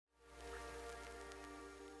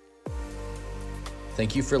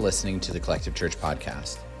Thank you for listening to the Collective Church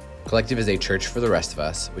podcast. Collective is a church for the rest of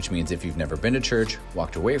us, which means if you've never been to church,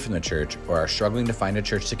 walked away from the church, or are struggling to find a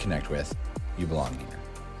church to connect with, you belong here.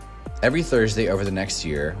 Every Thursday over the next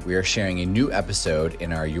year, we are sharing a new episode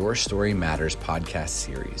in our Your Story Matters podcast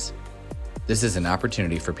series. This is an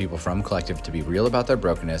opportunity for people from Collective to be real about their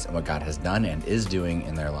brokenness and what God has done and is doing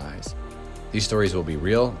in their lives. These stories will be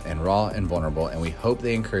real and raw and vulnerable, and we hope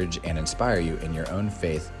they encourage and inspire you in your own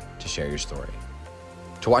faith to share your story.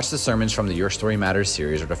 To watch the sermons from the Your Story Matters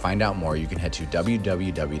series or to find out more, you can head to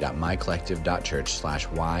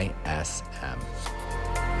www.mycollective.church/YSM.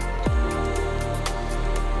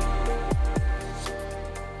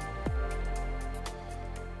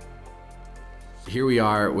 Here we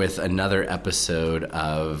are with another episode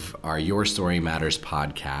of our Your Story Matters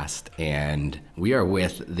podcast, and we are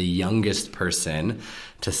with the youngest person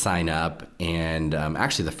to sign up, and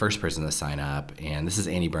actually the first person to sign up, and this is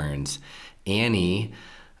Annie Burns. Annie,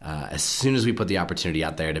 as soon as we put the opportunity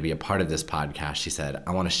out there to be a part of this podcast, she said,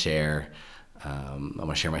 I want to share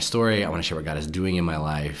my story. I want to share what God is doing in my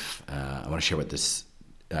life. I want to share what this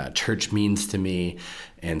church means to me.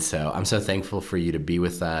 And so I'm so thankful for you to be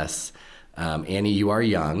with us. Annie, you are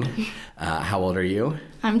young. How old are you?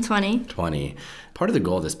 I'm 20. 20. Part of the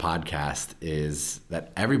goal of this podcast is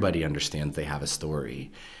that everybody understands they have a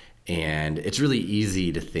story. And it's really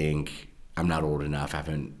easy to think, I'm not old enough, I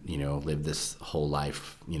haven't, lived this whole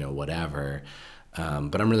life, whatever.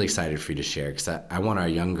 But I'm really excited for you to share, because I want our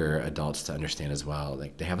younger adults to understand as well,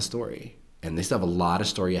 like they have a story and they still have a lot of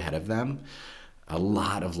story ahead of them, a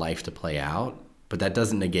lot of life to play out, but that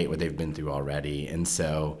doesn't negate what they've been through already. And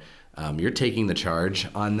so you're taking the charge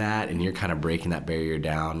on that, and you're kind of breaking that barrier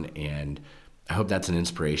down. And I hope that's an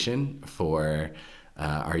inspiration for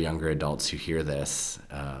our younger adults who hear this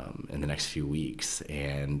in the next few weeks,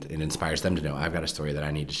 and it inspires them to know I've got a story that I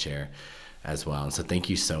need to share as well. And so thank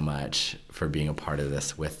you so much for being a part of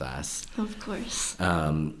this with us. Of course.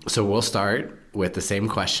 So we'll start with the same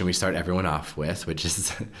question we start everyone off with, which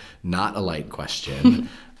is not a light question.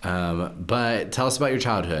 But tell us about your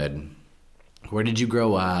childhood. Where did you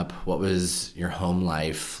grow up? What was your home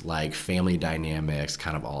life like, family dynamics,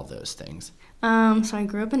 kind of all those things? So I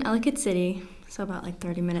grew up in Ellicott City, so about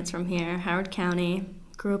 30 minutes from here, Howard County.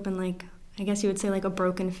 Grew up in I guess you would say a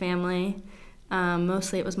broken family.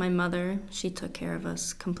 Mostly it was my mother. She took care of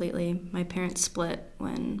us completely. My parents split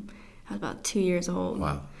when I was about 2 years old.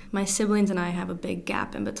 Wow. My siblings and I have a big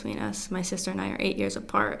gap in between us. My sister and I are 8 years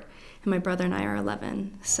apart, and my brother and I are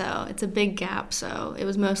 11. So it's a big gap. So it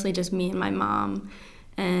was mostly just me and my mom.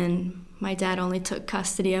 And my dad only took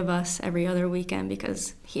custody of us every other weekend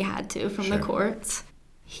because he had to from Sure. the courts.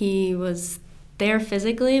 He was there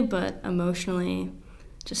physically, but emotionally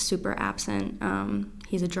just super absent.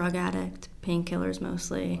 He's a drug addict, painkillers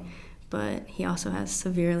mostly, but he also has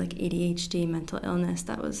severe ADHD, mental illness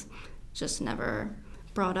that was just never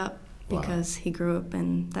brought up because he grew up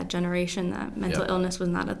in that generation that mental illness was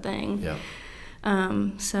not a thing. Yeah.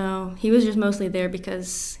 So he was just mostly there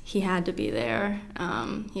because he had to be there.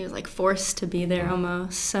 He was forced to be there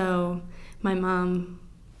almost. So my mom,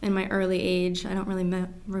 in my early age, I don't really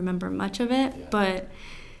remember much of it, but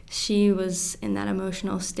she was in that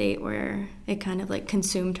emotional state where it kind of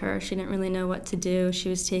consumed her. She didn't really know what to do. She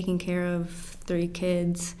was taking care of 3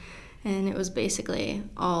 kids, and it was basically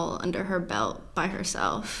all under her belt by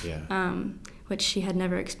herself, which she had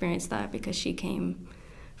never experienced that because she came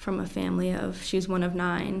from a family she was one of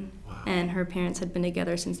 9, and her parents had been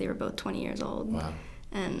together since they were both 20 years old. Wow.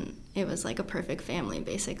 And it was a perfect family,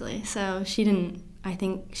 basically. So I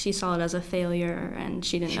think she saw it as a failure, and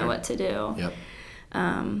she didn't know what to do. Yep.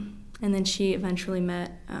 And then she eventually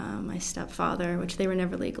met my stepfather, which they were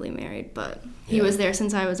never legally married, but he was there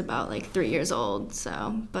since I was about 3 years old.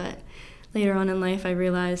 So, but later on in life, I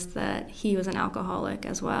realized that he was an alcoholic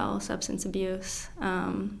as well, substance abuse.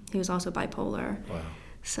 He was also bipolar. Wow.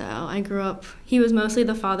 So I grew up, he was mostly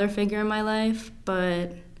the father figure in my life,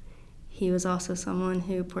 but he was also someone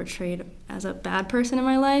who portrayed as a bad person in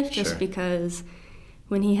my life, just because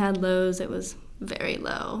when he had lows, it was very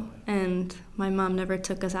low. And my mom never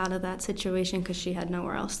took us out of that situation because she had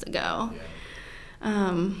nowhere else to go.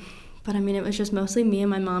 But it was just mostly me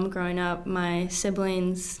and my mom growing up. My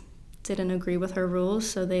siblings didn't agree with her rules,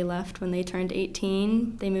 so they left when they turned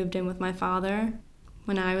 18. They moved in with my father.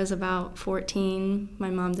 When I was about 14, my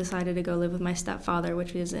mom decided to go live with my stepfather,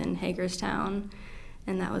 which was in Hagerstown,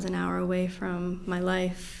 and that was an hour away from my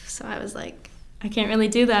life. So I was I can't really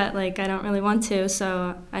do that. I don't really want to.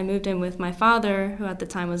 So I moved in with my father, who at the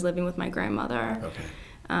time was living with my grandmother. Okay.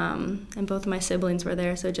 And both of my siblings were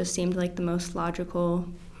there, so it just seemed like the most logical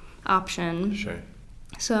option. Sure.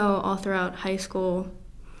 So all throughout high school,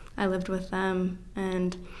 I lived with them,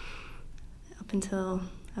 and up until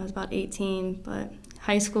I was about 18. But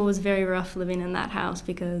high school was very rough living in that house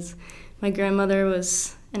because my grandmother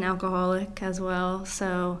was an alcoholic as well.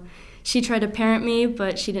 So she tried to parent me,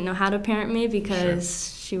 but she didn't know how to parent me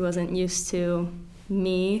because she wasn't used to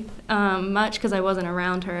me much, because I wasn't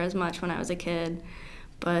around her as much when I was a kid.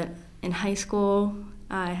 But in high school,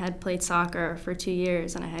 I had played soccer for 2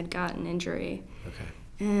 years, and I had gotten an injury. Okay.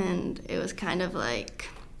 And it was kind of like,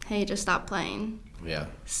 hey, just stop playing. Yeah.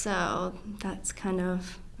 So that's kind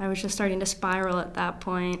of, I was just starting to spiral at that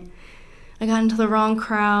point. I got into the wrong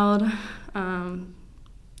crowd.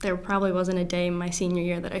 There probably wasn't a day in my senior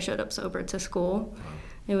year that I showed up sober to school. Wow.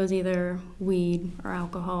 It was either weed or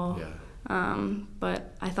alcohol. Yeah.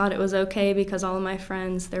 But I thought it was okay because all of my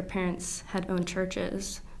friends, their parents had owned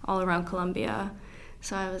churches all around Columbia.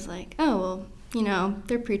 So I was like, oh, well, you know,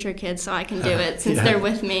 they're preacher kids, so I can do it since they're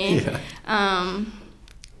with me. Yeah.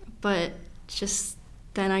 But just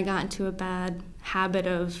then I got into a bad habit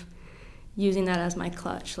of using that as my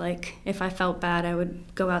clutch. Like, if I felt bad, I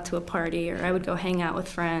would go out to a party or I would go hang out with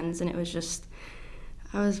friends, and it was just,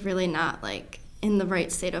 I was really not, like, in the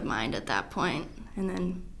right state of mind at that point. And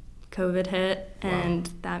then COVID hit, and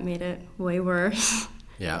that made it way worse.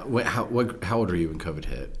 Yeah. How old were you when COVID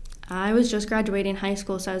hit? I was just graduating high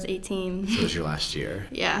school, so I was 18. So it was your last year.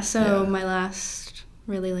 Yeah, so my last,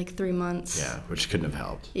 really, like, 3 months. Yeah, which couldn't have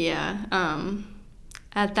helped. Yeah.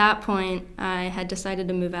 At that point, I had decided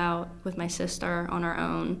to move out with my sister on our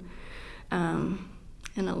own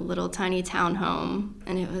in a little tiny townhome,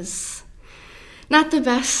 and it was not the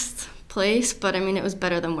best place, but, I mean, it was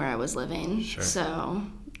better than where I was living. Sure. So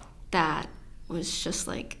that was just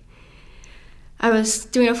like, I was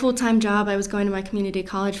doing a full-time job. I was going to my community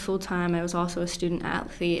college full-time. I was also a student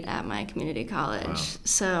athlete at my community college. Wow.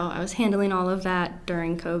 So I was handling all of that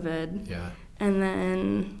during COVID. Yeah. And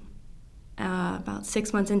then about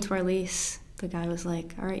 6 months into our lease, the guy was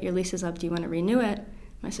like, all right, your lease is up. Do you want to renew it?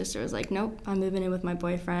 My sister was like, nope, I'm moving in with my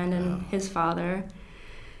boyfriend and his father.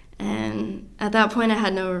 And at that point, I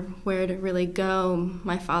had nowhere to really go.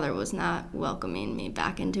 My father was not welcoming me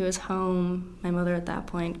back into his home. My mother at that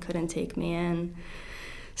point couldn't take me in.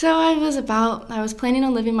 So I was planning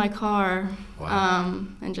on leaving my car. Wow.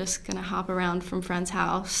 And just going to hop around from friend's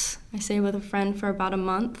house. I stayed with a friend for about a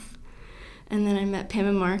month. And then I met Pam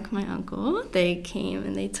and Mark, my uncle. They came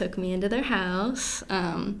and they took me into their house,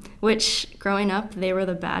 which growing up, they were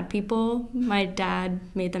the bad people. My dad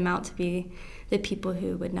made them out to be the people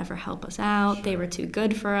who would never help us out. Sure. They were too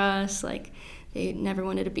good for us. Like, they never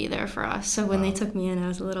wanted to be there for us. So when they took me in, I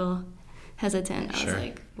was a little hesitant. I was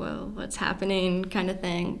like, whoa, what's happening kind of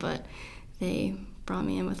thing. But they brought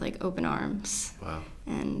me in with, like, open arms. Wow.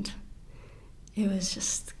 And it was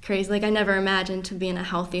just crazy. Like, I never imagined to be in a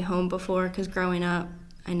healthy home before, because growing up,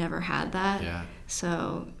 I never had that. Yeah.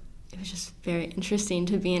 So it was just very interesting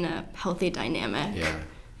to be in a healthy dynamic. Yeah.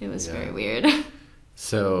 It was very weird.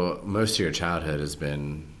 So most of your childhood has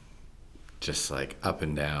been just like up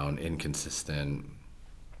and down, inconsistent,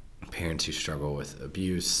 parents who struggle with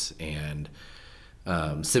abuse, and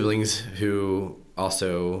siblings who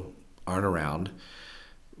also aren't around.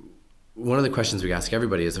 One of the questions we ask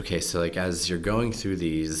everybody is, okay, so like as you're going through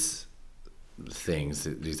these things,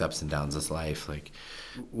 these ups and downs of life, like,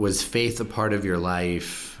 was faith a part of your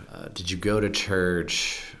life? Did you go to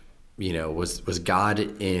church? You know, was God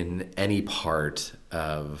in any part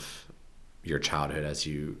of your childhood as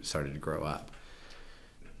you started to grow up?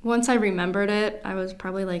 Once I remembered it, I was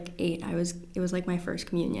probably like 8. It was like my first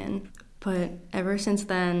communion. But ever since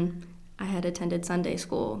then, I had attended Sunday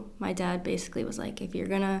school. My dad basically was like, if you're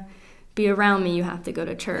gonna be around me, you have to go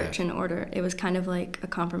to church in order. It was kind of like a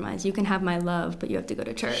compromise. You can have my love, but you have to go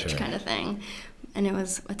to church kind of thing. And it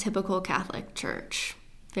was a typical Catholic church.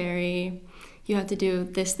 Very, you have to do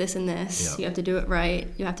this, this, and this. Yep. You have to do it right.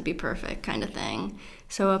 You have to be perfect kind of thing.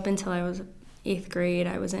 So up until I was 8th grade,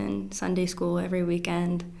 I was in Sunday school every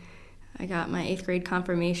weekend. I got my 8th grade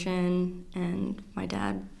confirmation, and my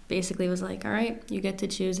dad basically was like, all right, you get to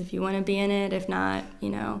choose if you want to be in it. If not, you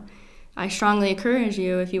know, I strongly encourage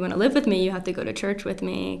you, if you want to live with me, you have to go to church with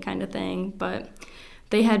me kind of thing. But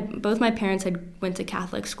both my parents went to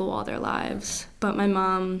Catholic school all their lives. But my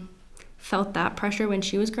mom felt that pressure when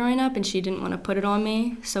she was growing up, and she didn't want to put it on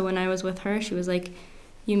me. So when I was with her, she was like,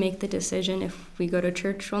 you make the decision if we go to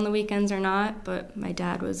church on the weekends or not. But my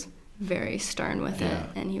dad was very stern with it,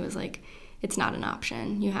 and he was like, it's not an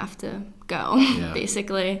option. You have to go,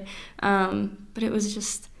 basically. But it was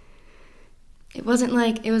just, it wasn't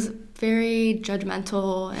like, it was very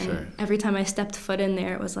judgmental, and every time I stepped foot in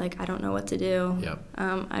there, it was like, I don't know what to do. Yep.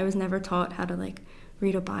 I was never taught how to, like,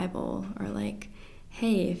 read a Bible, or like,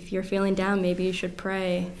 hey, if you're feeling down, maybe you should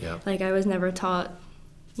pray. Yep. Like, I was never taught,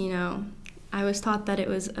 I was taught that it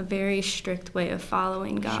was a very strict way of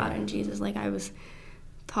following God and Jesus. Like, I was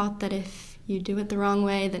taught that if you do it the wrong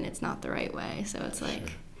way, then it's not the right way. So it's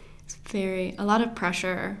like, it's a lot of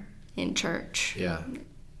pressure in church. Yeah. It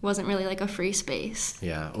wasn't really like a free space.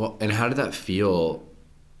 Yeah. Well, and how did that feel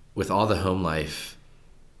with all the home life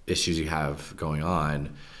issues you have going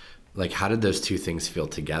on? Like, how did those two things feel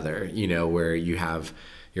together? Where you have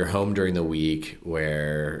your home during the week,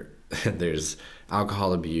 where there's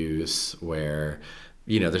alcohol abuse, where,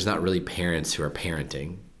 there's not really parents who are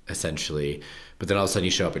parenting, essentially. But then all of a sudden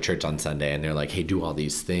you show up at church on Sunday and they're like, hey, do all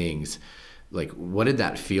these things. Like, what did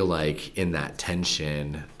that feel like in that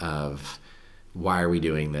tension of, why are we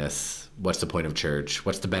doing this? What's the point of church?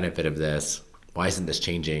 What's the benefit of this? Why isn't this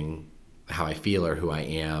changing how I feel or who I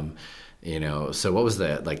am? So what was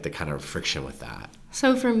the kind of friction with that?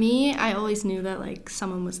 So for me, I always knew that like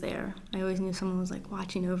someone was there. I always knew someone was like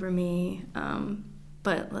watching over me.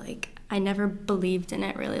 But like, I never believed in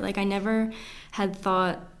it really. Like, I never had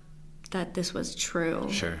thought that this was true.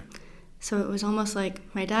 Sure. So it was almost like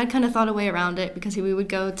my dad kind of thought a way around it, because we would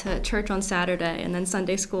go to church on Saturday and then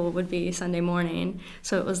Sunday school would be Sunday morning.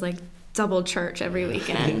 So it was like double church every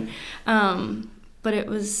weekend. But it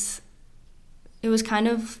was kind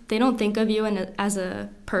of, they don't think of you as a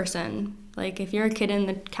person. Like, if you're a kid in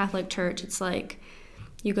the Catholic Church, it's like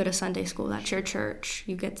you go to Sunday school, that's your church.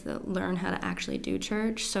 You get to learn how to actually do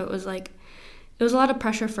church. So it was a lot of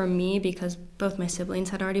pressure for me, because both my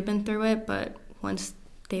siblings had already been through it, but once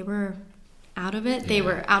they were out of it, they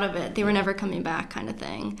were out of it. They were never coming back, kind of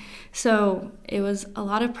thing. So it was a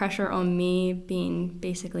lot of pressure on me, being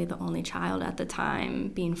basically the only child at the time,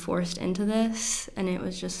 being forced into this. And it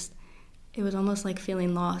was almost like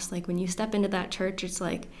feeling lost. Like, when you step into that church, it's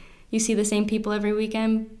like you see the same people every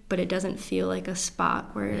weekend, but it doesn't feel like a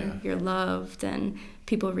spot where you're loved and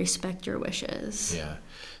people respect your wishes. Yeah.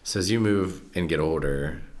 So as you move and get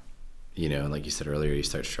older, and like you said earlier, you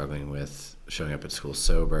start struggling with showing up at school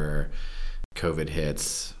sober, COVID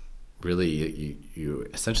hits, really you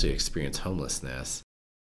essentially experience homelessness.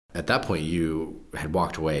 At that point, you had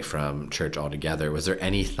walked away from church altogether. Was there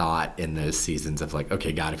any thought in those seasons of like,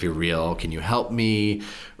 okay, God, if you're real, can you help me?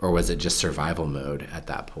 Or was it just survival mode at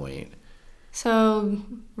that point? So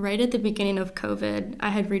right at the beginning of COVID, I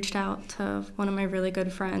had reached out to one of my really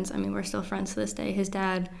good friends. I mean, we're still friends to this day. His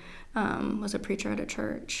dad was a preacher at a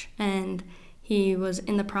church, and he was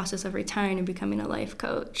in the process of retiring and becoming a life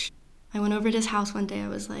coach. I went over to his house one day. I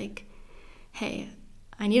was like, hey,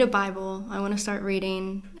 I need a Bible. I want to start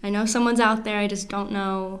reading. I know someone's out there. I just don't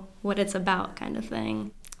know what it's about, kind of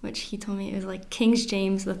thing. Which he told me it was like King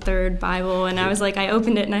James III Bible. And I was like, I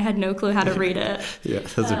opened it and I had no clue how to read it. Yeah,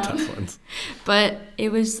 those are tough ones. But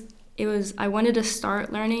it was, I wanted to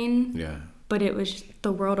start learning. Yeah. But it was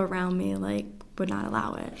the world around me, like, would not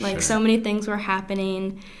allow it. Like, so many things were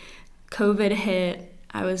happening. COVID hit.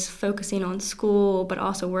 I was focusing on school, but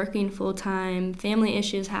also working full time. Family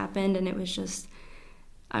issues happened, and it was just,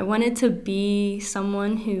 I wanted to be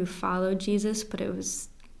someone who followed Jesus, but it was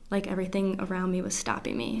like everything around me was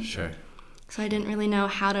stopping me. Sure. So I didn't really know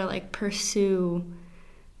how to like pursue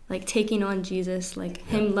like taking on Jesus, like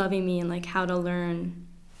him loving me, and like how to learn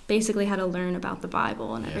about the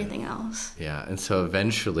Bible and everything else. Yeah. And so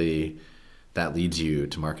eventually that leads you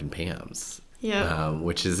to Mark and Pam's,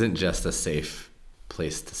 which isn't just a safe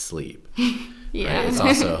place to sleep. Yeah. Right? It's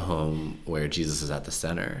also a home where Jesus is at the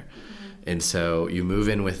center. And so you move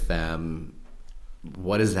in with them.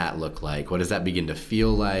 What does that look like? What does that begin to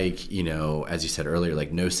feel like? You know, as you said earlier,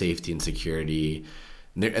 like no safety and security.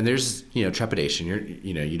 And there's, trepidation.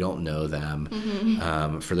 You don't know them.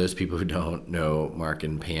 Mm-hmm. For those people who don't know Mark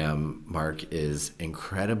and Pam, Mark is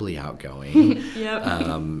incredibly outgoing.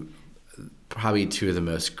 Probably two of the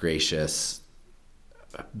most gracious,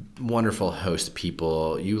 wonderful host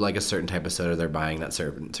people. You like a certain type of soda, they're buying that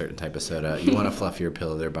certain type of soda. You want a fluffier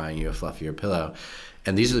pillow, they're buying you a fluffier pillow.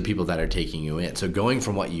 And these are the people that are taking you in. So going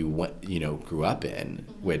from what you grew up in,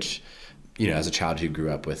 which, as a child who grew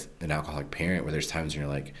up with an alcoholic parent, where there's times when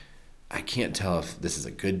you're like, I can't tell if this is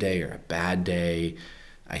a good day or a bad day.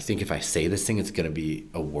 I think if I say this thing, it's going to be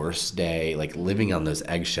a worse day. Like living on those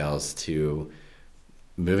eggshells to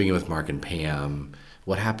moving in with Mark and Pam.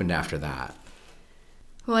 What happened after that?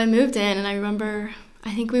 Well, I moved in, and I remember,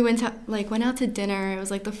 I think we went out to dinner. It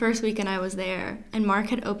was like the first weekend I was there, and Mark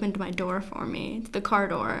had opened my door for me, the car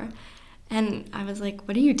door. And I was like,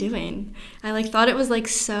 what are you doing? I thought it was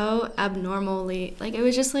so abnormally, it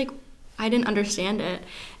was just I didn't understand it.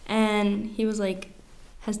 And he was like,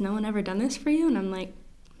 has no one ever done this for you? And I'm like,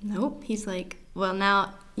 nope. He's like, well,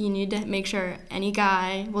 now you need to make sure any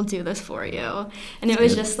guy will do this for you. And it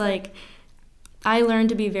was just like, I learned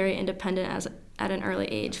to be very independent at an early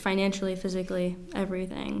age, financially, physically,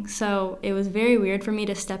 everything. So it was very weird for me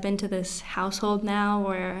to step into this household now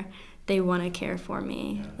where they want to care for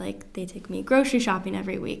me. Like, they take me grocery shopping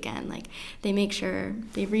every weekend. Like, they make sure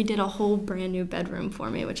they redid a whole brand new bedroom for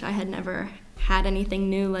me, which I had never had anything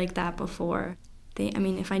new like that before.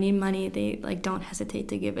 If I need money, they like don't hesitate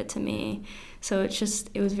to give it to me. So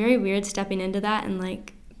it was very weird stepping into that and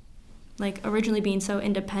like originally being so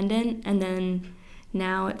independent, and then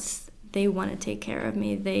now they want to take care of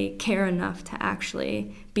me. They care enough to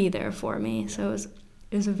actually be there for me. So it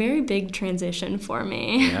was a very big transition for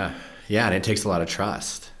me. Yeah, and it takes a lot of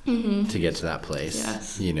trust mm-hmm. to get to that place.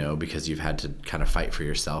 Yes. Because you've had to kind of fight for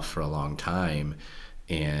yourself for a long time,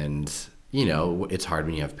 and it's hard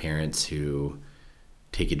when you have parents who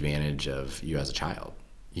take advantage of you as a child,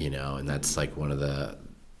 and that's like one of the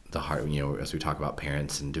hard, as we talk about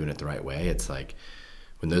parents and doing it the right way, it's like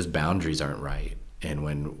when those boundaries aren't right, and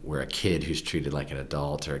when we're a kid who's treated like an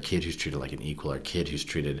adult, or a kid who's treated like an equal, or a kid who's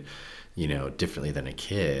treated, differently than a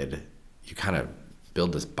kid, you kind of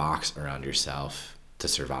build this box around yourself to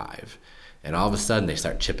survive. And all of a sudden they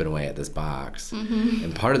start chipping away at this box. Mm-hmm.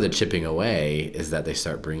 And part of the chipping away is that they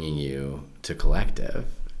start bringing you to collective.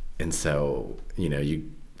 And so,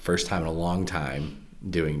 you first time in a long time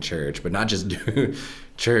doing church, but not just doing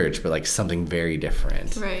church, but like something very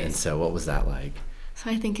different. Right. And so what was that like? So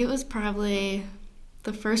I think it was probably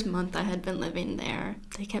the first month I had been living there.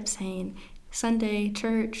 They kept saying, Sunday,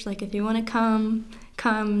 church, like if you want to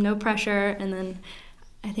come, no pressure. And then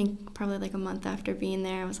I think probably like a month after being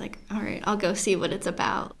there, I was like, all right, I'll go see what it's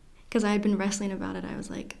about. Because I had been wrestling about it. I was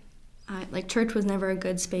like, church was never a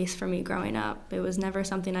good space for me growing up. It was never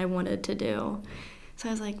something I wanted to do. So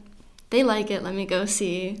I was like, they like it, let me go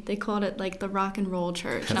see. They called it like the rock and roll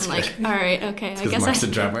church. That's and I'm like, all right, okay. I guess Mark's a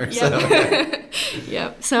drummer. Yep.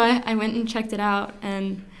 Yep. So I went and checked it out,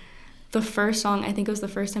 and the first song, I think it was the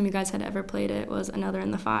first time you guys had ever played it, was Another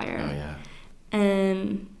in the Fire. Oh, yeah.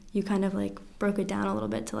 And you kind of like broke it down a little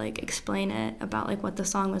bit to like explain it about like what the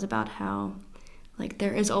song was about, how like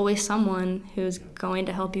there is always someone who's going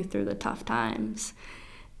to help you through the tough times.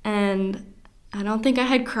 And I don't think I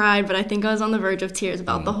had cried, but I think I was on the verge of tears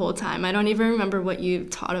about the whole time. I don't even remember what you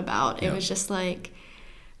taught about. It was just like,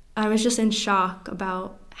 I was just in shock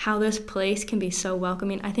about how this place can be so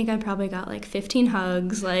welcoming. I think I probably got like 15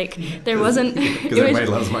 hugs. Like there wasn't... Because everybody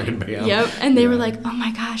loves Mark and Pam. Yep. And they were like, oh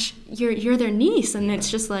my gosh, you're their niece. And it's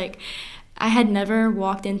just like, I had never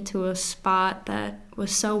walked into a spot that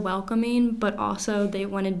was so welcoming, but also they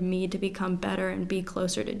wanted me to become better and be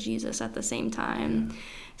closer to Jesus at the same time. Yeah.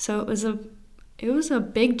 So it was a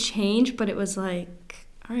big change, but it was like,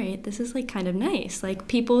 all right, this is like kind of nice. Like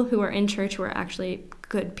people who are in church were actually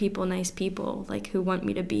good people, nice people, like who want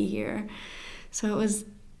me to be here. So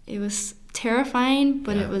it was terrifying,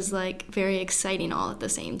 but it was like very exciting all at the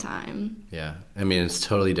same time. Yeah. I mean, it's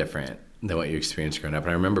totally different than what you experienced growing up.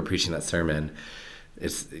 And I remember preaching that sermon.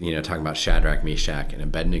 It's, talking about Shadrach, Meshach, and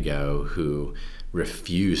Abednego who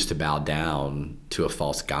refused to bow down to a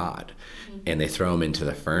false god. Mm-hmm. And they throw them into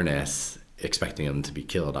the furnace, expecting them to be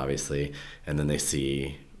killed, obviously. And then they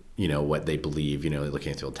see, what they believe,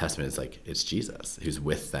 looking at the Old Testament, it's like, it's Jesus who's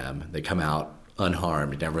with them. They come out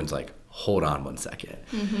unharmed, and everyone's like, hold on one second.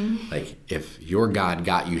 Mm-hmm. Like, if your God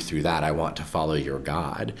got you through that, I want to follow your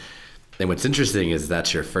God. And what's interesting is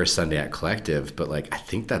that's your first Sunday at Collective, but like, I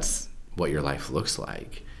think that's what your life looks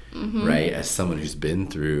like, mm-hmm. right? As someone who's been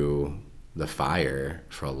through the fire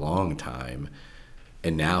for a long time,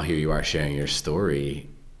 and now here you are sharing your story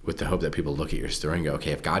with the hope that people look at your story and go,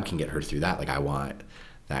 okay, if God can get her through that, like I want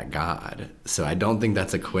that God. So I don't think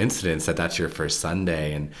that's a coincidence that that's your first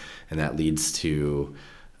Sunday, and that leads to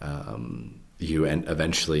you, and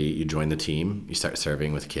eventually you join the team, you start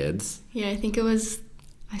serving with kids. Yeah, I think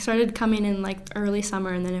I started coming in like early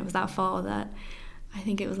summer, and then it was that fall that I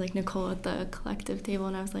think it was like Nicole at the Collective table,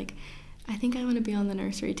 and I was like, I think I want to be on the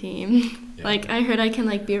nursery team. Yeah. Like I heard I can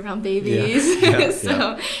like be around babies.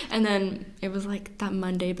 Yeah. And then it was like that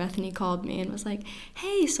Monday Bethany called me and was like,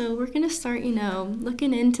 hey, so we're going to start,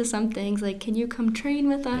 looking into some things. Like, can you come train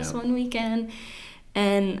with us one weekend?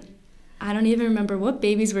 And I don't even remember what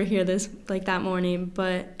babies were here that morning,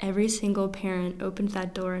 but every single parent opened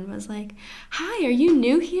that door and was like, hi, are you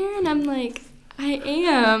new here? And I'm like, I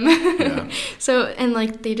am. Yeah. So, and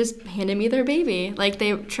like they just handed me their baby. Like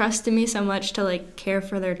they trusted me so much to like care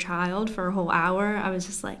for their child for a whole hour. I was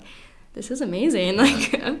just like, this is amazing.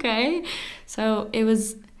 Like, okay. So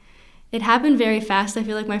it happened very fast. I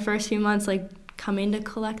feel like my first few months like coming to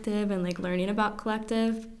Collective and like learning about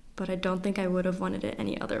Collective, but I don't think I would have wanted it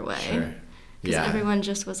any other way. Sure. Because everyone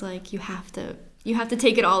just was like, you have to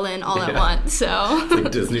take it all in all at once. So it's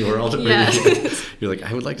like Disney World. Yeah. You're like,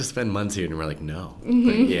 I would like to spend months here, and we're like, no. Mm-hmm.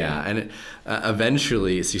 But yeah, and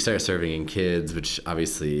eventually, so you start serving in kids, which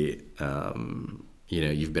obviously,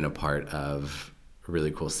 you've been a part of a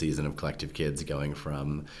really cool season of Collective Kids, going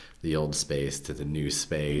from the old space to the new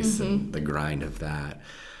space and the grind of that.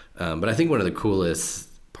 But I think one of the coolest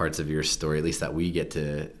parts of your story, at least that we get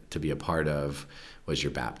to be a part of, was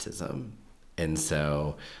your baptism. And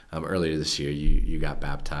so earlier this year, you got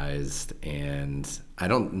baptized, and I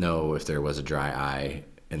don't know if there was a dry eye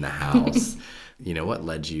in the house. What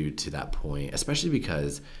led you to that point? Especially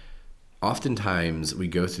because oftentimes we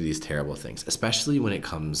go through these terrible things, especially when it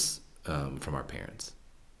comes from our parents,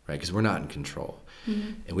 right? Because we're not in control,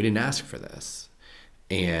 and we didn't ask for this.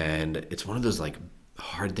 And it's one of those like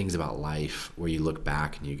hard things about life where you look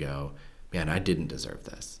back and you go, man, I didn't deserve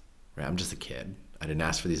this, right? I'm just a kid. I didn't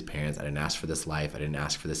ask for these parents. I didn't ask for this life. I didn't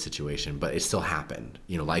ask for this situation, but it still happened.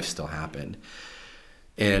 Life still happened.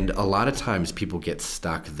 And a lot of times people get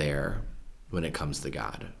stuck there when it comes to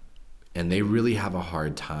God. And they really have a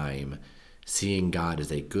hard time seeing God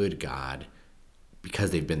as a good God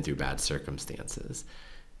because they've been through bad circumstances.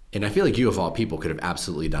 And I feel like you, of all people, could have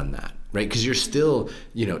absolutely done that, right? Because you're still,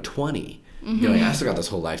 20. I still got this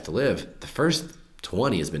whole life to live. The first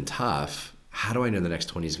 20 has been tough. How do I know the next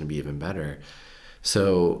 20 is going to be even better?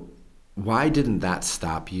 So why didn't that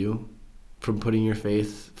stop you from putting your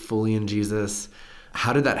faith fully in Jesus?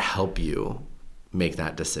 How did that help you make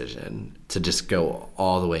that decision to just go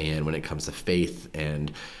all the way in when it comes to faith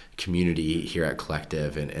and community here at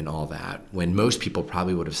Collective and all that, when most people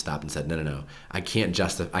probably would have stopped and said, no, I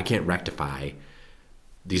can't rectify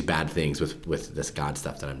these bad things with this God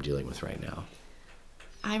stuff that I'm dealing with right now?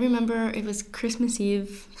 I remember it was Christmas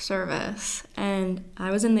Eve service, and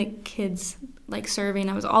I was in the kids serving.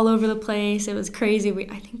 I was all over the place. It was crazy.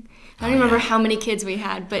 I don't remember how many kids we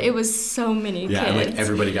had, but it was so many kids. Yeah, and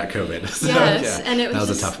everybody got COVID. So, yes, and it was that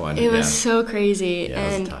was a tough one. It was so crazy. Yeah,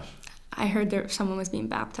 and it was tough. I heard someone was being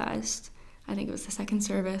baptized. I think it was the second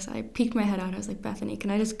service. I peeked my head out. I was like, Bethany,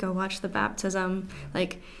 can I just go watch the baptism? I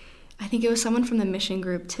think it was someone from the mission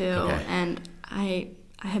group too. Okay. And I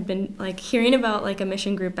had been hearing about a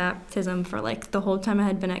mission group baptism for the whole time I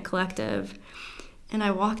had been at Collective. And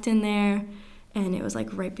I walked in there, and it was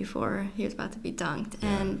right before he was about to be dunked.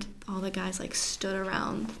 Yeah. And all the guys stood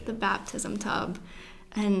around the baptism tub,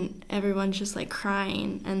 and everyone's just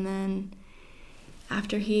crying. And then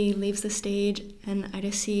after he leaves the stage, and I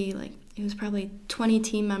just see it was probably 20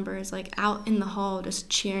 team members out in the hall just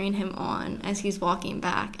cheering him on as he's walking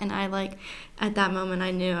back. And I at that moment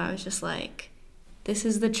I knew, I was just this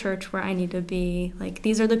is the church where I need to be.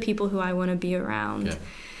 These are the people who I want to be around. Yeah.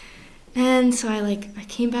 And so I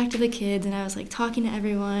came back to the kids, and I was talking to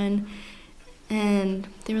everyone, and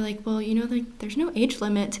they were well, there's no age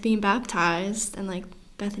limit to being baptized. And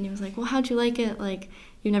Bethany was well, how'd you like it?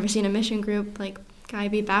 You've never seen a mission group guy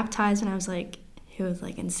be baptized? And I was it was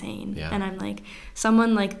insane. Yeah. And I'm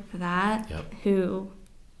someone that, yep. who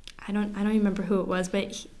I don't remember who it was,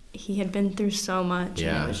 but he had been through so much.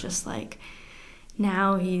 Yeah. And it was just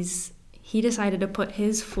now he decided to put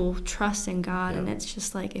his full trust in God. Yep. And it's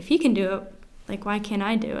just if he can do it, why can't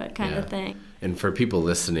I do it, kind of thing. And for people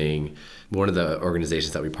listening, one of the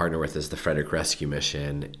organizations that we partner with is the Frederick Rescue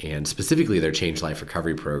Mission, and specifically their Change Life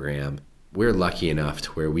Recovery Program. We're lucky enough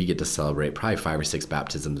to where we get to celebrate probably 5 or 6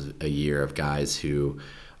 baptisms a year of guys who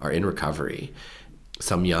are in recovery.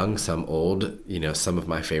 Some young, some old. Some of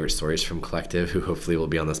my favorite stories from Collective, who hopefully will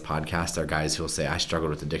be on this podcast, are guys who will say, I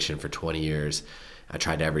struggled with addiction for 20 years. I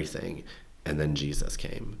tried everything, and then Jesus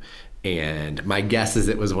came. And my guess is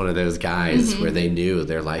it was one of those guys where they knew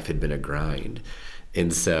their life had been a grind.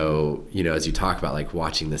 And so, as you talk about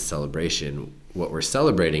watching this celebration, what we're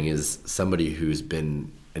celebrating is somebody who's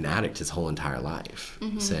been an addict his whole entire life,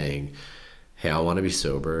 saying, hey, I want to be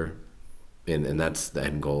sober. And that's the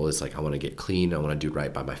end goal, is I want to get clean. I want to do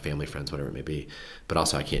right by my family, friends, whatever it may be. But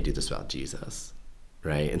also I can't do this without Jesus.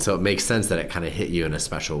 Right. And so it makes sense that it kind of hit you in a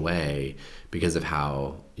special way because of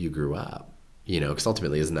how you grew up, because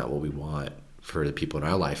ultimately isn't that what we want for the people in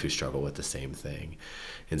our life who struggle with the same thing?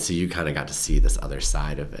 And so you kind of got to see this other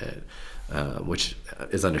side of it, which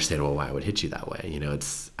is understandable why it would hit you that way.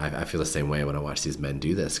 I feel the same way when I watch these men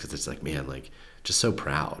do this, because it's man, just so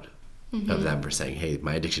proud of them for saying, hey,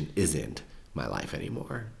 my addiction isn't my life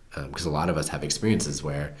anymore. Because a lot of us have experiences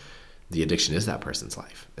where the addiction is that person's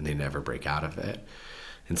life and they never break out of it.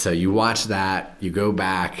 And so you watch that, you go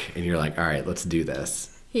back, and you're all right, let's do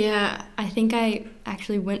this. Yeah, I think I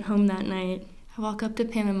actually went home that night. I walk up to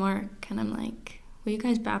Pam and Mark, and I'm like, will you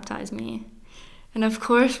guys baptize me? And of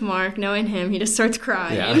course, Mark, knowing him, he just starts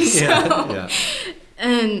crying. Yeah.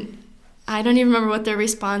 And I don't even remember what their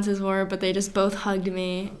responses were, but they just both hugged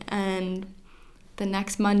me. And the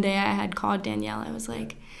next Monday, I had called Danielle. I was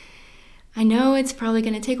like, I know it's probably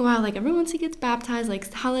going to take a while. Like, everyone gets baptized, like,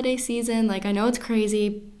 it's holiday season. Like, I know it's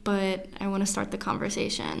crazy, but I want to start the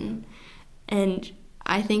conversation. And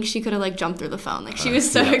I think she could have, like, jumped through the phone. Like, she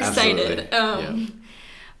was so excited.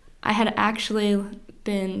 I had actually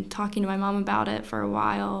been talking to my mom about it for a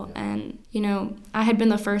while. And, you know, I had been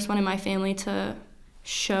the first one in my family to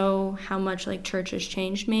show how much, like, church has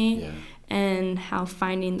changed me and how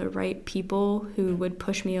finding the right people who would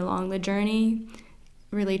push me along the journey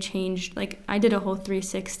really changed. Like, I did a whole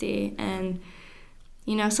 360, and,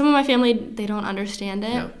 you know, some of my family, they don't understand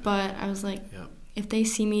it, but I was like, if they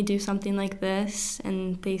see me do something like this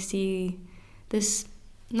and they see this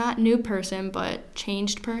not new person but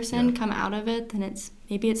changed person come out of it, then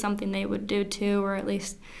maybe it's something they would do too, or at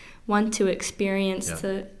least want to experience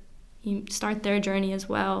to start their journey as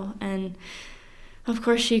well. And of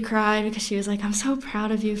course she cried because she was like, I'm so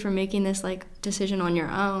proud of you for making this, like, decision on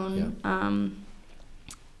your own.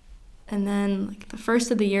 And then, like, the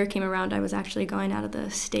first of the year came around, I was actually going out of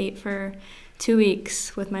the state for 2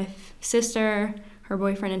 weeks with my sister, her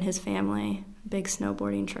boyfriend, and his family, big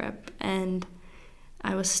snowboarding trip. And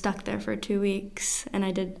I was stuck there for 2 weeks, and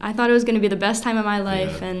I thought it was going to be the best time of my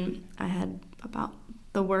life, and I had about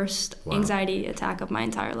the worst anxiety attack of my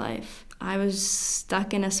entire life. I was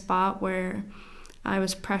stuck in a spot where I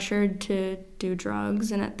was pressured to do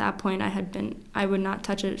drugs, and at that point I would not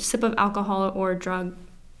touch a sip of alcohol or drug.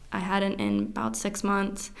 I hadn't in about 6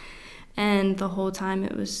 months, and the whole time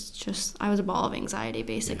it was just, I was a ball of anxiety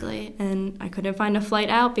basically, and I couldn't find a flight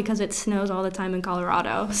out because it snows all the time in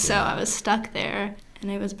Colorado, so I was stuck there.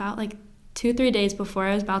 And it was about, like, 2-3 days before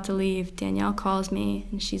I was about to leave, Danielle calls me,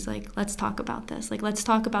 and she's like, let's talk about this. Like, let's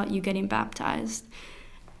talk about you getting baptized.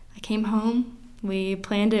 I came home. We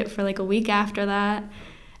planned it for, like, a week after that,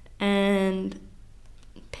 and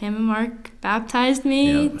Pam and Mark baptized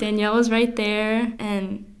me. Danielle was right there,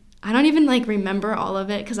 and I don't even, like, remember all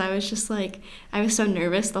of it because I was just, like, I was so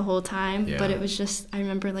nervous the whole time. But it was just, I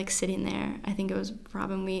remember, like, sitting there. I think it was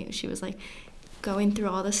Robin she was, like, going through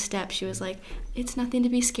all the steps. She was like, it's nothing to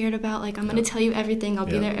be scared about. Like, I'm going to tell you everything. I'll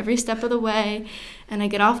be there every step of the way. And I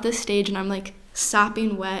get off the stage, and I'm, like,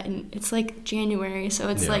 sopping wet. And it's, like, January, so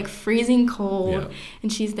it's, like, freezing cold.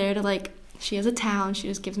 And she's there to, like, she has a towel, and she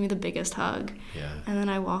just gives me the biggest hug. And then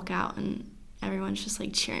I walk out, and everyone's just,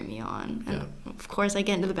 like, cheering me on. And of course I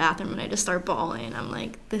get into the bathroom and I just start bawling. I'm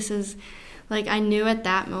like, this is, like, I knew at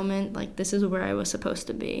that moment, like, this is where I was supposed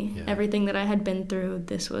to be. Everything that I had been through,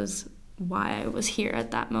 this was why I was here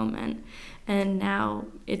at that moment. And now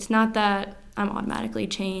it's not that I'm automatically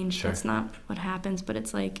changed. That's not what happens, but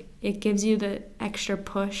it's like, it gives you the extra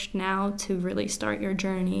push now to really start your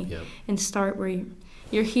journey and start where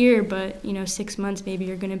you're here, but, you know, 6 months maybe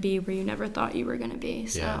you're going to be where you never thought you were going to be.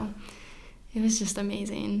 So it was just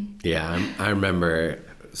amazing. I remember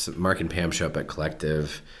Mark and Pam show up at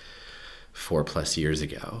Collective 4+ years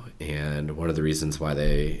ago, and one of the reasons why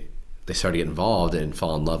they started to get involved and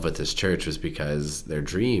fall in love with this church was because their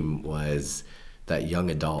dream was that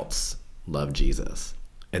young adults love Jesus.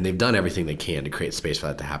 And they've done everything they can to create space for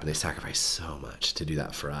that to happen. They sacrificed so much to do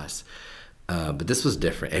that for us. But this was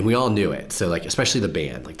different, and we all knew it. So, like, especially the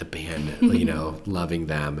band, you know, loving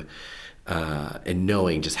them. And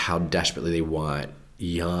knowing just how desperately they want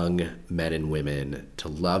young men and women to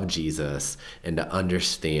love Jesus and to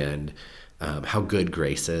understand how good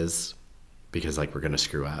grace is, because, like, we're going to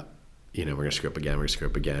screw up. You know, we're going to screw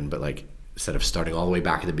up again. But, like, instead of starting all the way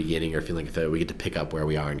back at the beginning or feeling that we get to pick up where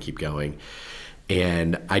we are and keep going.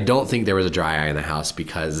 And I don't think there was a dry eye in the house,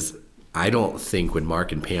 because I don't think when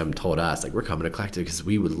Mark and Pam told us, like, we're coming to Collective because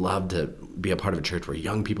we would love to be a part of a church where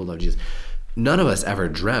young people love Jesus, none of us ever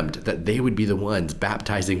dreamt that they would be the ones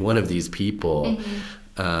baptizing one of these people.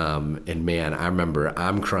 And man, I remember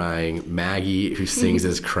I'm crying. Maggie, who sings,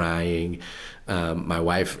 is crying. My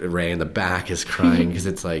wife, Ray, in the back is crying, because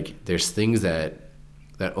it's like, there's things that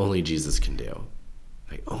only Jesus can do.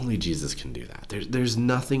 Like, only Jesus can do that. There's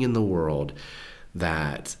nothing in the world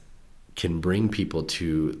that can bring people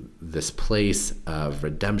to this place of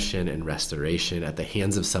redemption and restoration at the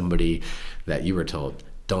hands of somebody that you were told,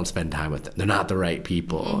 don't spend time with them. They're not the right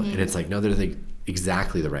people. And it's like, no, they're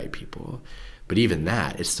exactly the right people. But even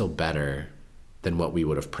that is still better than what we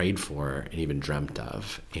would have prayed for and even dreamt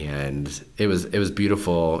of. And it was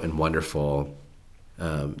beautiful and wonderful.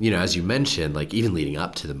 You know, as you mentioned, like, even leading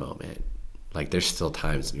up to the moment, like, there's still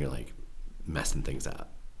times when you're, like, messing things up.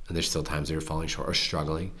 and there's still times that you're falling short or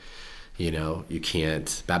struggling.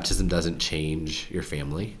 Baptism doesn't change your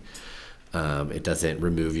family. It doesn't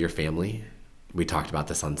remove your family. We talked about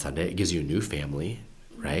this on Sunday. It gives you a new family,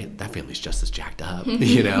 right? That family's just as jacked up,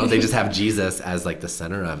 They just have Jesus as like the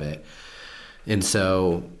center of it. And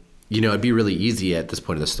so, it'd be really easy at this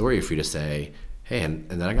point of the story for you to say, hey, and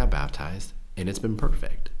then I got baptized, and it's been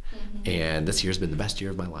perfect. Mm-hmm. And this year's been the best year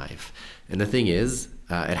of my life. And the thing is,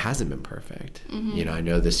 it hasn't been perfect. Mm-hmm. I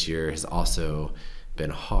know this year has also been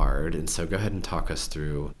hard. And so go ahead and talk us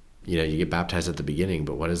through, you get baptized at the beginning,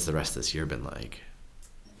 but what has the rest of this year been like?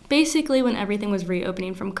 Basically, when everything was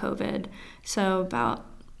reopening from COVID, so about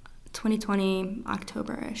 2020,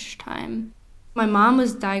 October-ish time, my mom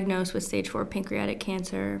was diagnosed with stage 4 pancreatic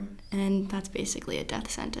cancer, and that's basically a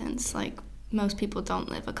death sentence. Like, most people don't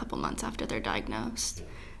live a couple months after they're diagnosed.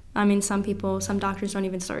 I mean, some doctors don't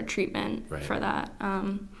even start treatment for that.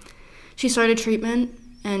 She started treatment,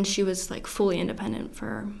 and she was, like, fully independent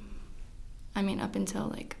up until,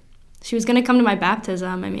 like, she was going to come to my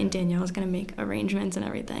baptism. Danielle was going to make arrangements and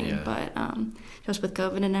everything. Yeah. But just with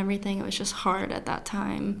COVID and everything, it was just hard at that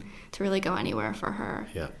time to really go anywhere for her.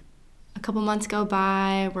 Yeah. A couple months go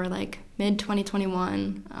by. We're like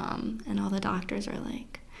mid-2021, and all the doctors are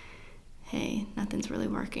like, hey, nothing's really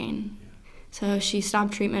working. Yeah. So she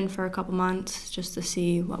stopped treatment for a couple months just to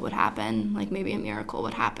see what would happen, like maybe a miracle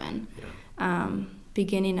would happen. Yeah.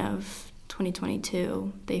 Beginning of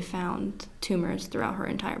 2022, they found tumors throughout her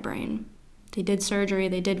entire brain. They did surgery,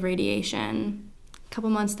 they did radiation. A couple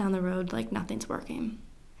months down the road, like, nothing's working.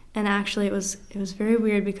 And actually it was very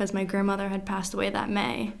weird because my grandmother had passed away that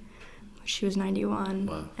May. She was 91.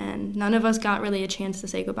 Wow. And none of us got really a chance to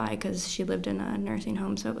say goodbye because she lived in a nursing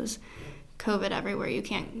home, so it was COVID everywhere. You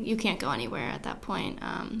can't go anywhere at that point.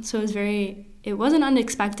 So it wasn't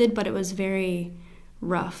unexpected, but it was very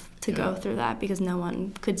rough to go through that because no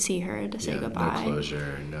one could see her to say goodbye. No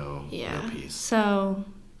closure, no peace. So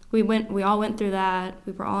we all went through that.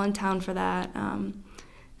 We were all in town for that. And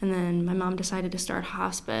then my mom decided to start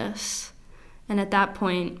hospice. And at that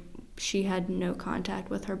point, she had no contact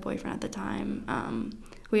with her boyfriend at the time.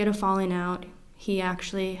 We had a falling out. He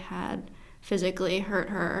actually had physically hurt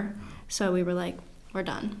her. So we were like, we're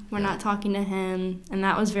done. We're not talking to him. And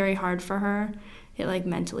that was very hard for her. It, like,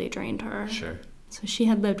 mentally drained her. Sure. So she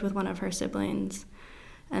had lived with one of her siblings.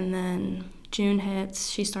 And then June hits,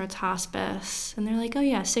 she starts hospice. And they're like, oh,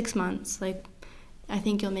 yeah, 6 months. Like, I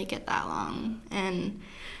think you'll make it that long. And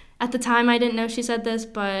at the time, I didn't know she said this,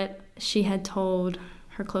 but she had told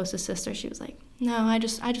her closest sister, she was like, no, I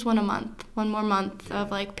just want a month, one more month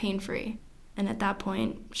of, like, pain-free. And at that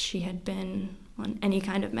point, she had been on any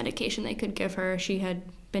kind of medication they could give her. She had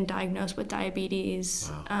been diagnosed with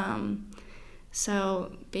diabetes. Wow.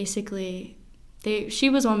 So basically, she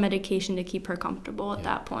was on medication to keep her comfortable at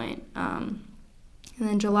that point. And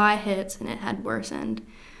then July hits, and it had worsened.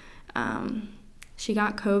 She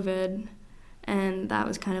got COVID, and that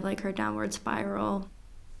was kind of like her downward spiral.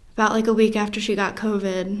 About like a week after she got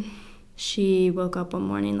COVID, she woke up one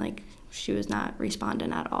morning like she was not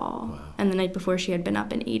responding at all. Wow. And the night before, she had been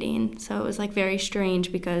up and eating. So it was like very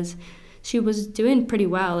strange because she was doing pretty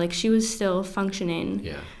well. Like, she was still functioning.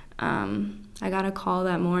 Yeah. I got a call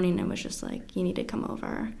that morning and was just like, you need to come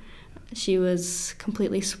over. She was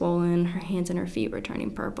completely swollen. Her hands and her feet were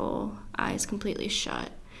turning purple, eyes completely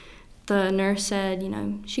shut. The nurse said,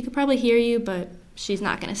 she could probably hear you, but she's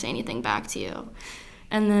not going to say anything back to you.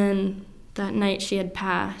 And then that night she had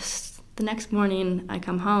passed. The next morning I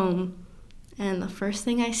come home, and the first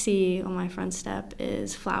thing I see on my front step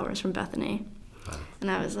is flowers from Bethany. Wow.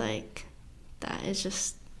 And I was like, that is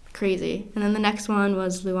just crazy. And then the next one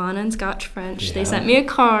was Luana and Scotch French. Yeah. They sent me a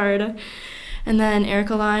card. And then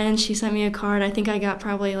Erica Lyons, she sent me a card. I think I got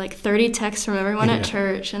probably like 30 texts from everyone at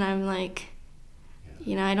church. And I'm like,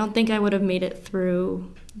 I don't think I would have made it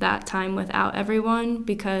through that time without everyone,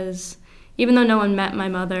 because even though no one met my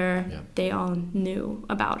mother, they all knew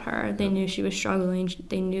about her. They knew she was struggling.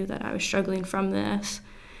 They knew that I was struggling from this.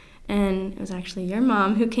 And it was actually your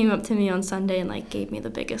mom who came up to me on Sunday and like gave me the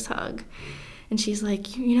biggest hug. And she's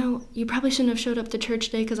like, you probably shouldn't have showed up to church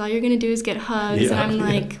today because all you're going to do is get hugs. Yeah, and I'm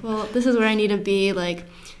like, well, this is where I need to be. Like,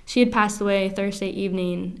 she had passed away Thursday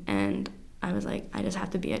evening, and I was like, I just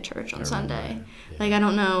have to be at church on Sunday. Yeah. Like, I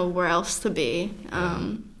don't know where else to be.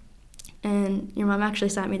 And your mom actually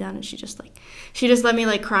sat me down, and she just let me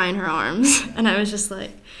like cry in her arms. And I was just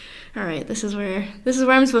like, all right, this is where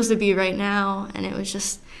I'm supposed to be right now. And it was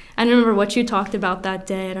just, I don't remember what you talked about that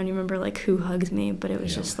day. I don't even remember like who hugged me, but it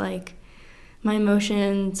was just like, my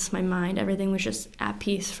emotions, my mind, everything was just at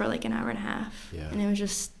peace for like an hour and a half. Yeah. And it was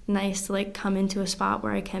just nice to like come into a spot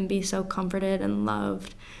where I can be so comforted and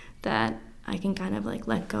loved that I can kind of like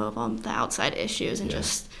let go of all the outside issues and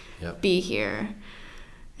just be here.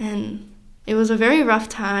 And it was a very rough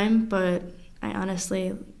time, but I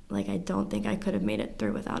honestly, like, I don't think I could have made it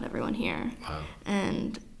through without everyone here. Wow.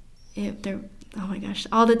 And oh my gosh,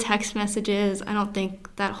 all the text messages, I don't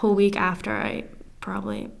think that whole week after I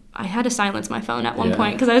had to silence my phone at one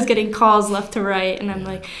point because I was getting calls left to right, and I'm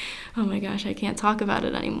like, oh my gosh, I can't talk about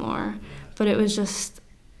it anymore. But it was just,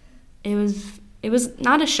 it was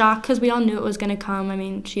not a shock because we all knew it was going to come. I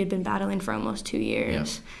mean, she had been battling for almost 2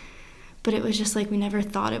 years. Yeah. But it was just like we never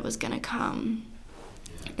thought it was going to come.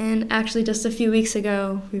 And actually just a few weeks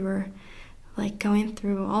ago, we were like going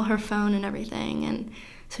through all her phone and everything. And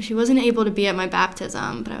so she wasn't able to be at my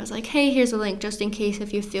baptism, but I was like, hey, here's a link just in case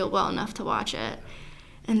if you feel well enough to watch it.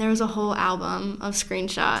 And there was a whole album of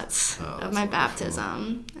screenshots of my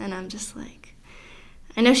baptism. And I'm just like,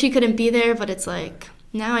 I know she couldn't be there, but it's like,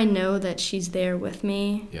 now I know that she's there with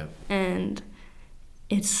me. Yeah. And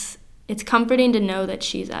it's comforting to know that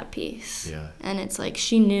she's at peace. Yeah. And it's like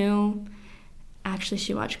she knew. Actually,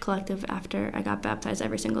 she watched Collective after I got baptized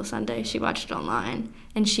every single Sunday. She watched it online.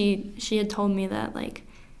 And she had told me that, like,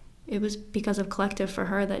 it was because of Collective for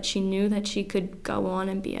her that she knew that she could go on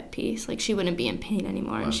and be at peace. Like, she wouldn't be in pain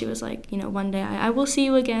anymore. Wow. And she was like, one day I will see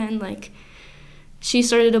you again. Like, she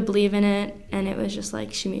started to believe in it, and it was just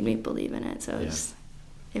like she made me believe in it. So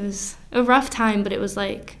it was a rough time, but it was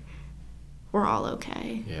like, we're all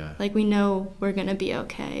okay. Yeah. Like, we know we're going to be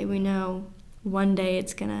okay. We know one day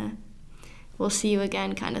we'll see you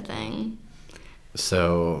again kind of thing.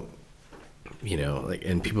 So, like,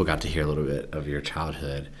 and people got to hear a little bit of your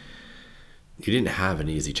childhood. You didn't have an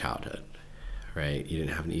easy childhood, right? You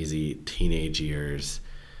didn't have an easy teenage years.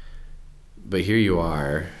 But here you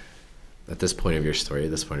are at this point of your story,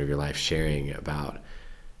 at this point of your life, sharing about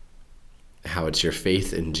how it's your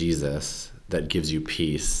faith in Jesus that gives you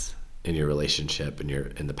peace in your relationship and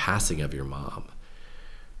in the passing of your mom,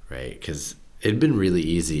 right? Because it'd been really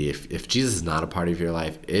easy if Jesus is not a part of your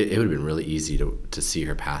life, it would have been really easy to see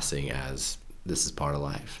her passing as this is part of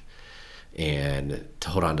life, and to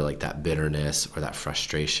hold on to like that bitterness or that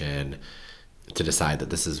frustration, to decide that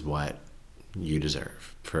this is what you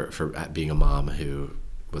deserve for being a mom who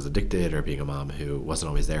was addicted, or being a mom who wasn't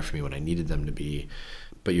always there for me when I needed them to be.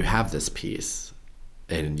 But you have this peace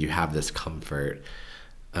and you have this comfort.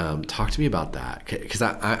 Talk to me about that, because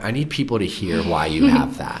I need people to hear why you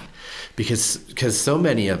have that, because so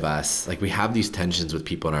many of us, like, we have these tensions with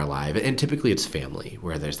people in our life, and typically it's family,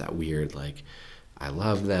 where there's that weird, like, I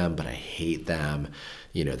love them but I hate them,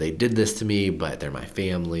 they did this to me but they're my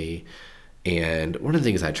family. And one of the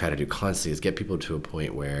things I try to do constantly is get people to a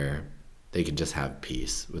point where they can just have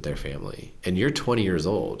peace with their family. And you're 20 years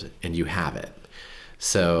old and you have it.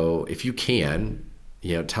 So if you can,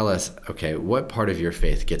 tell us, okay, what part of your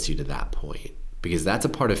faith gets you to that point? Because that's a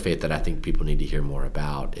part of faith that I think people need to hear more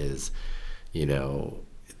about is,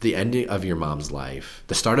 the ending of your mom's life,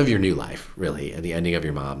 the start of your new life, really, and the ending of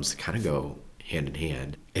your mom's kind of go hand in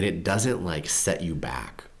hand. And it doesn't, like, set you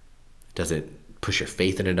back. It doesn't push your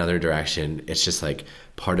faith in another direction. It's just, like,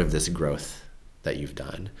 part of this growth that you've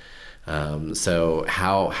done. So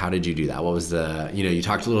how did you do that? What was you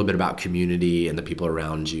talked a little bit about community and the people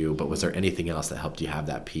around you, but was there anything else that helped you have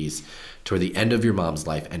that peace to where the end of your mom's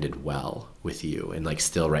life ended well with you, and, like,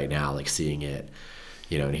 still right now, like, seeing it,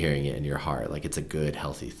 and hearing it in your heart, like, it's a good,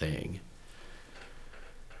 healthy thing?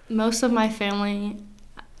 Most of my family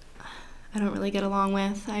I don't really get along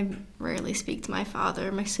with. I rarely speak to my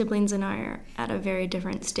father. My siblings and I are at a very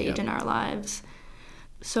different stage in our lives.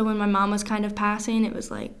 So when my mom was kind of passing, it was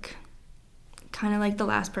like kind of like the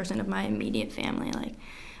last person of my immediate family. Like,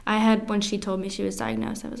 when she told me she was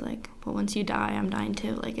diagnosed, I was like, well, once you die, I'm dying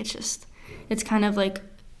too. Like, it's kind of like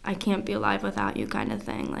I can't be alive without you kind of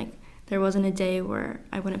thing. Like, there wasn't a day where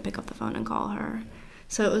I wouldn't pick up the phone and call her.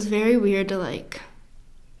 So it was very weird to, like,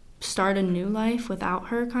 start a new life without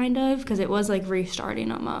her, kind of, because it was like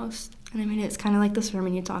restarting almost. And I mean, it's kind of like the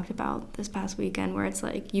sermon you talked about this past weekend, where it's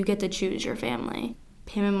like you get to choose your family.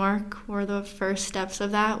 Pam and Mark were the first steps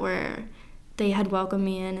of that, where they had welcomed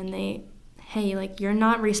me in, and hey, like, you're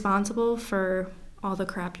not responsible for all the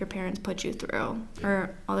crap your parents put you through,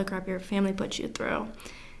 or all the crap your family put you through.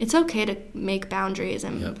 It's okay to make boundaries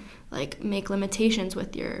and like make limitations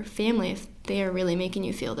with your family if they are really making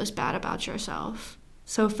you feel this bad about yourself.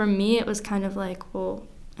 So for me, it was kind of like, well,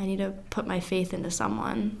 I need to put my faith into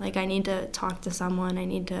someone. Like, I need to talk to someone. I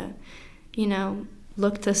need to,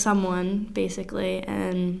 look to someone, basically.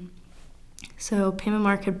 And so Pam and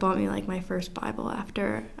Mark had bought me, like, my first Bible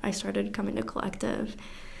after I started coming to Collective.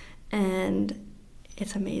 And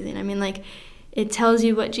it's amazing. I mean, like, it tells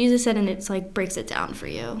you what Jesus said, and it's like breaks it down for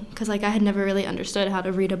you. Because like I had never really understood how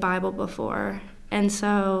to read a Bible before. And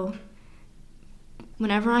so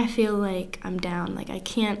whenever I feel like I'm down, like I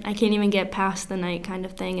can't even get past the night kind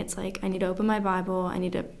of thing, it's like I need to open my Bible. I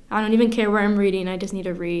don't even care where I'm reading. I just need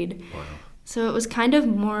to read. Wow. So it was kind of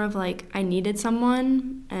more of like I needed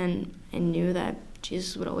someone, and I knew that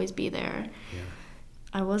Jesus would always be there. Yeah.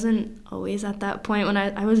 I wasn't always at that point when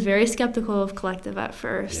I was very skeptical of Collective at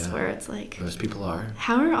first, where it's like, most people are.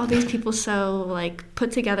 How are all these people so like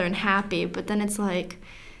put together and happy? But then it's like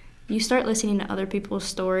you start listening to other people's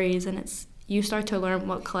stories, and you start to learn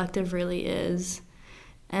what Collective really is,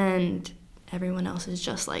 and everyone else is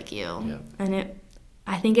just like you. Yeah. And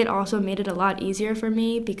I think it also made it a lot easier for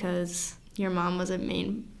me because your mom was a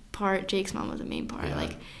main part, Jake's mom was a main part,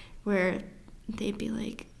 like where they'd be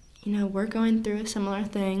like, we're going through a similar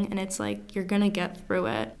thing, and it's like, you're going to get through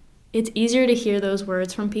it. It's easier to hear those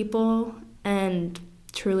words from people and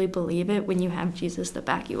truly believe it when you have Jesus to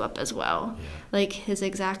back you up as well. Yeah. Like, his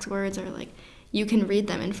exact words are like, you can read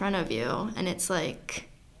them in front of you, and it's like,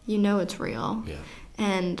 it's real. Yeah.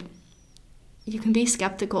 And you can be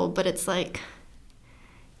skeptical, but it's like,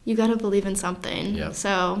 you got to believe in something. Yeah.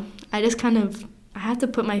 So I just I have to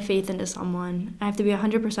put my faith into someone. I have to be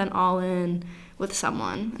 100% all in with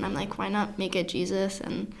someone. And I'm like, why not make it Jesus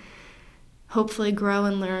and hopefully grow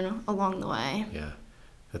and learn along the way? Yeah,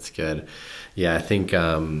 that's good. Yeah, I think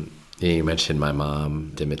you mentioned my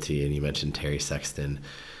mom, Dimity, and you mentioned Terry Sexton,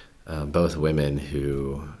 both women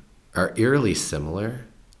who are eerily similar.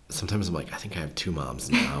 Sometimes I'm like, I think I have two moms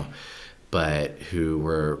now, but who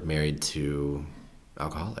were married to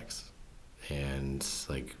alcoholics and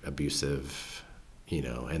like abusive,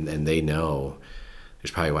 and they know. There's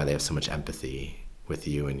probably why they have so much empathy with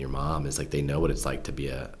you and your mom, is like they know what it's like to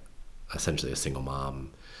be essentially a single mom,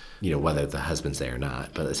 whether the husband's there or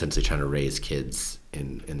not, but essentially trying to raise kids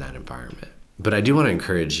in that environment. But I do want to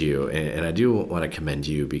encourage you, and I do want to commend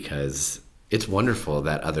you, because it's wonderful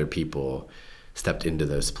that other people stepped into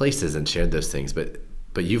those places and shared those things, but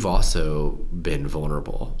you've also been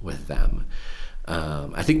vulnerable with them.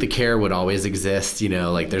 I think the care would always exist,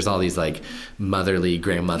 like there's all these like motherly,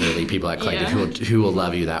 grandmotherly people at Collective who will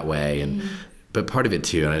love you that way. And but part of it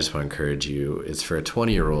too, and I just want to encourage you, is for a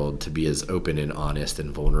 20-year-old to be as open and honest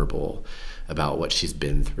and vulnerable about what she's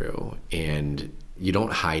been through. And you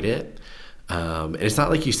don't hide it. And it's not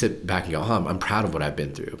like you sit back and go, I'm proud of what I've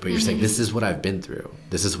been through. But you're saying, this is what I've been through.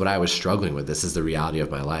 This is what I was struggling with. This is the reality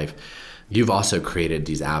of my life. You've also created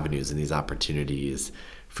these avenues and these opportunities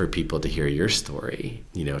for people to hear your story,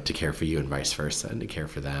 to care for you and vice versa, and to care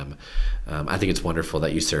for them. I think it's wonderful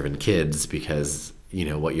that you serve in kids, because,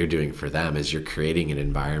 what you're doing for them is you're creating an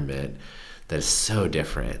environment that is so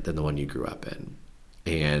different than the one you grew up in.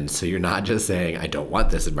 And so you're not just saying, I don't want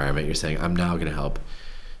this environment. You're saying, I'm now going to help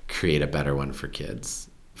create a better one for kids.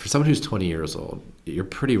 For someone who's 20 years old, you're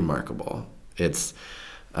pretty remarkable.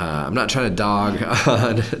 I'm not trying to dog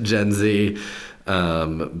on Gen Z,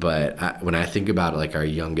 but when I think about like our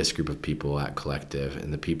youngest group of people at Collective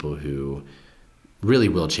and the people who really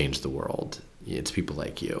will change the world, it's people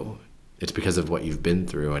like you. It's because of what you've been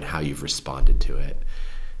through and how you've responded to it.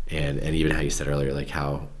 And even how you said earlier, like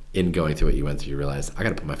how in going through what you went through, you realized, I got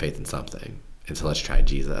to put my faith in something. And so let's try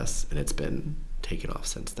Jesus. And it's been taken off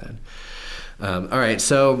since then. All right.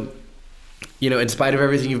 So, in spite of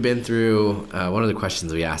everything you've been through, one of the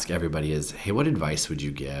questions we ask everybody is, hey, what advice would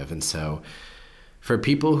you give? And so for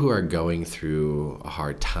people who are going through a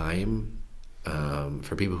hard time,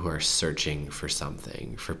 for people who are searching for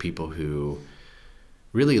something, for people who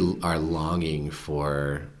really are longing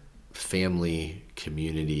for family,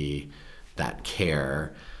 community, that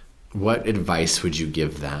care, what advice would you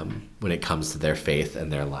give them when it comes to their faith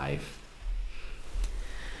and their life?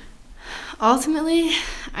 Ultimately,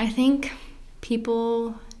 I think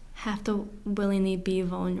people have to willingly be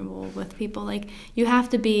vulnerable with people. Like, you have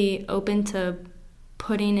to be open to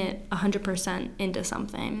putting it 100% into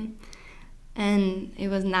something. And it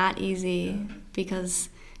was not easy because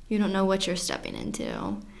you don't know what you're stepping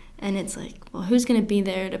into. And it's like, well, who's going to be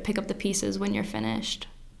there to pick up the pieces when you're finished?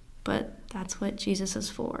 But that's what Jesus is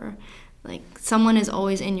for. Like, someone is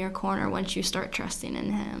always in your corner once you start trusting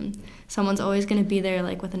in him. Someone's always going to be there,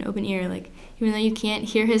 like, with an open ear. Like, even though you can't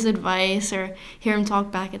hear his advice or hear him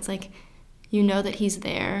talk back, it's like, you know that he's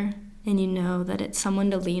there, and you know that it's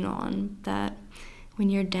someone to lean on, that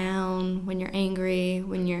when you're down, when you're angry,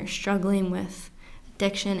 when you're struggling with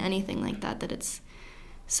addiction, anything like that, that it's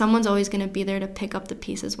someone's always going to be there to pick up the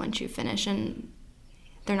pieces once you finish, and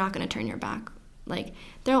they're not going to turn your back. Like,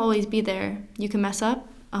 they'll always be there. You can mess up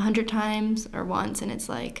 100 times or once, and it's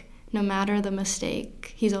like, no matter the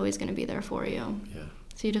mistake, he's always going to be there for you. Yeah.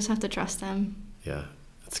 So you just have to trust him. Yeah,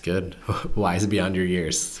 that's good. Wise beyond your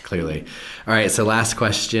years, clearly. All right, so last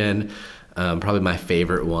question, probably my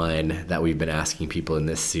favorite one that we've been asking people in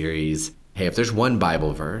this series. Hey, if there's one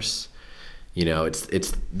Bible verse,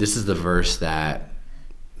 this is the verse that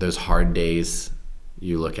those hard days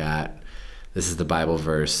you look at. This is the Bible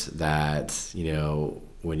verse that,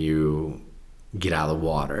 when you get out of the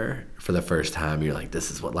water for the first time, you're like,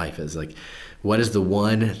 this is what life is. Like, what is the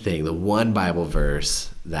one thing, the one Bible verse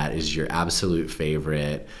that is your absolute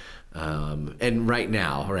favorite? And right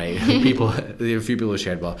now, right? A few people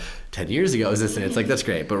shared, well, 10 years ago was this, and it's like, that's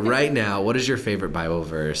great. But right now, what is your favorite Bible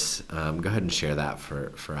verse? Go ahead and share that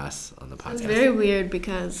for us on the podcast. It's very weird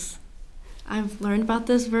because I've learned about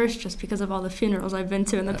this verse just because of all the funerals I've been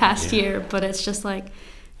to in the past year. But it's just like,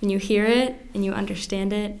 when you hear it and you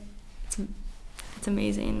understand it, it's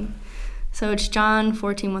amazing. So it's John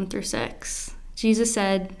 14:1-6. Jesus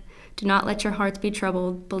said, "Do not let your hearts be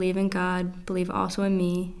troubled. Believe in God. Believe also in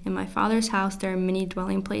me. In my Father's house there are many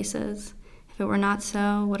dwelling places. If it were not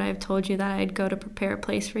so, would I have told you that I'd go to prepare a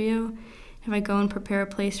place for you? If I go and prepare a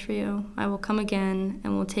place for you, I will come again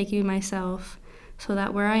and will take you myself, so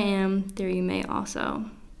that where I am, there you may also."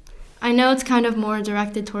 I know it's kind of more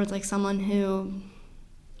directed towards like someone who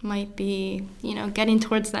might be, getting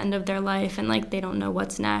towards the end of their life and like they don't know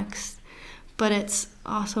what's next. But it's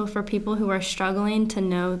also for people who are struggling to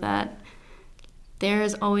know that there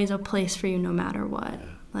is always a place for you no matter what.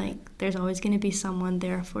 Like, there's always going to be someone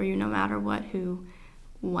there for you no matter what who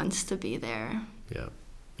wants to be there. Yeah.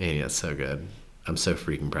 Annie, that's so good. I'm so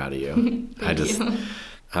freaking proud of you.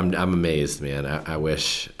 I'm amazed, man. I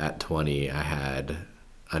wish at 20 I had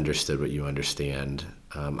understood what you understand.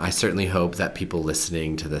 I certainly hope that people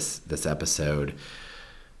listening to this episode,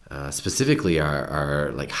 specifically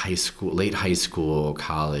are like late high school,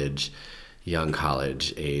 college, young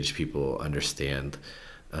college age people understand,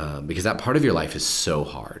 because that part of your life is so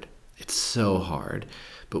hard. It's so hard.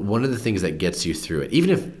 But one of the things that gets you through it,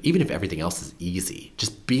 even if everything else is easy,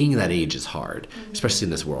 just being that age is hard, especially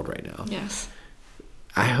in this world right now. Yes.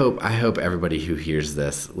 I hope everybody who hears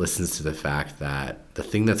this listens to the fact that the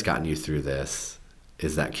thing that's gotten you through this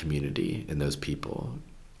is that community and those people,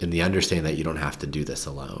 and the understanding that you don't have to do this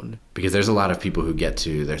alone. Because there's a lot of people who get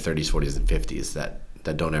to their 30s, 40s, and 50s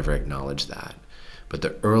that don't ever acknowledge that. But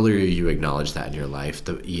the earlier you acknowledge that in your life,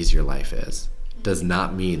 the easier life is. Does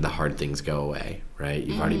not mean the hard things go away, right?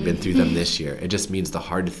 You've already been through them this year. It just means the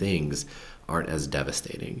hard things aren't as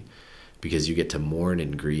devastating, because you get to mourn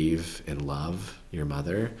and grieve and love your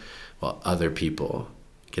mother, while other people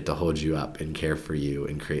get to hold you up and care for you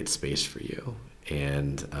and create space for you.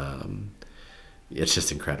 And it's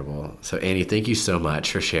just incredible. So Annie, thank you so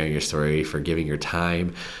much for sharing your story, for giving your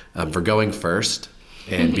time, for going first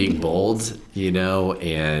and being bold,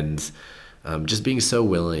 and just being so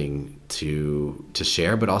willing to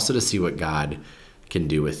share, but also to see what God can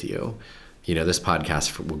do with you. This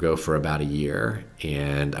podcast will go for about a year,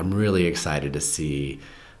 and I'm really excited to see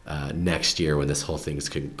next year, when this whole thing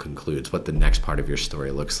concludes, what the next part of your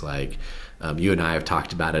story looks like. You and I have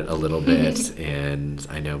talked about it a little bit, and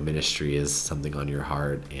I know ministry is something on your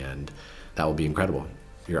heart, and that will be incredible.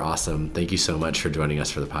 You're awesome. Thank you so much for joining us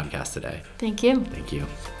for the podcast today. Thank you. Thank you.